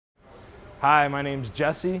Hi, my name's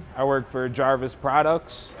Jesse. I work for Jarvis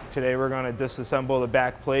Products. Today we're going to disassemble the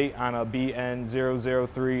back plate on a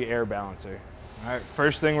BN003 air balancer. All right,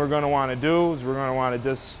 first thing we're going to want to do is we're going to want to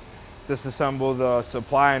disassemble the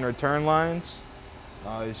supply and return lines.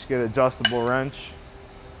 You just get an adjustable wrench,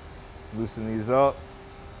 loosen these up,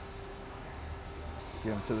 get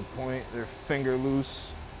them to the point, they're finger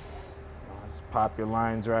loose. Just pop your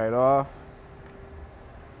lines right off.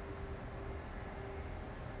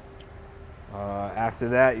 After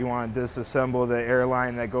that, you want to disassemble the air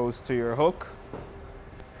line that goes to your hook.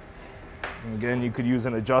 And again, you could use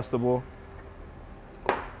an adjustable.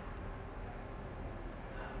 All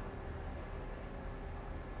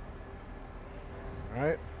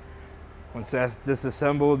right. Once that's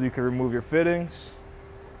disassembled, you can remove your fittings.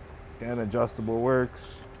 Again, adjustable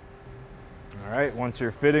works. All right. Once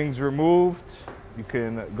your fittings removed, you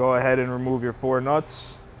can go ahead and remove your 4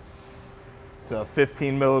 nuts. It's a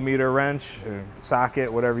 15mm wrench or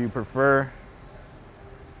socket, whatever you prefer.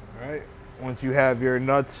 All right, once you have your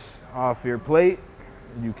nuts off your plate,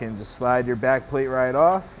 you can just slide your back plate right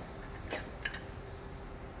off.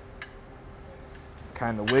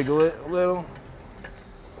 Kind of wiggle it a little.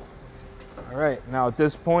 All right, now at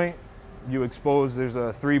this point, you expose, there's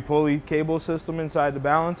a 3-pulley cable system inside the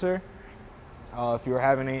balancer. If you're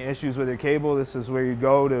having any issues with your cable, this is where you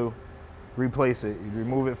go to replace it. You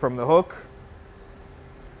remove it from the hook,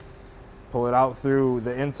 pull it out through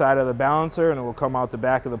the inside of the balancer, and it will come out the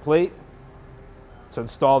back of the plate. To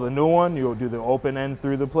install the new one, you'll do the open end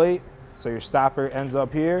through the plate. So your stopper ends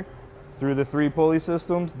up here, through the 3-pulley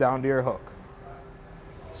systems, down to your hook.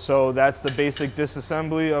 So that's the basic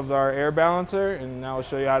disassembly of our air balancer, and now I'll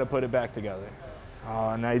show you how to put it back together.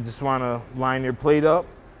 Now you just want to line your plate up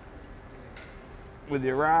with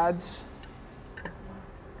your rods.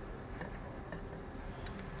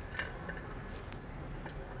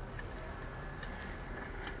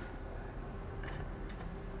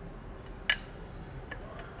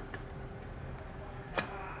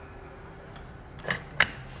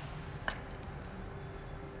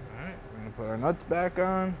 Put our nuts back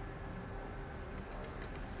on.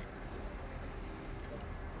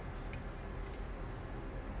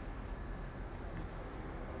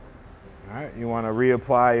 All right, you want to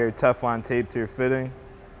reapply your Teflon tape to your fitting.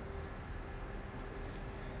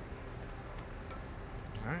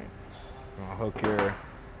 All right, you want to hook your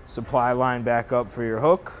supply line back up for your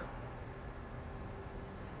hook.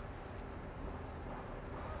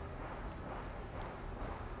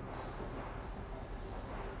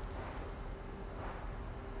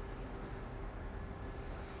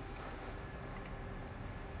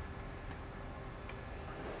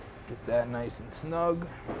 Get that nice and snug.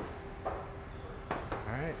 All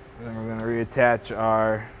right, and then we're going to reattach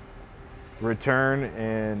our return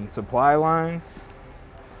and supply lines.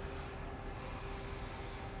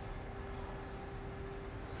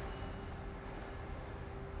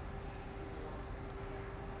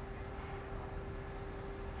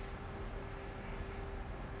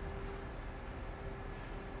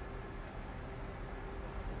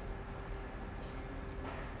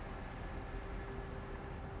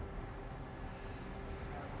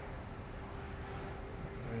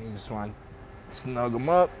 You just want to snug them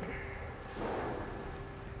up.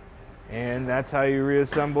 And that's how you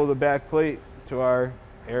reassemble the back plate to our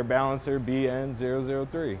air balancer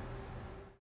BN003.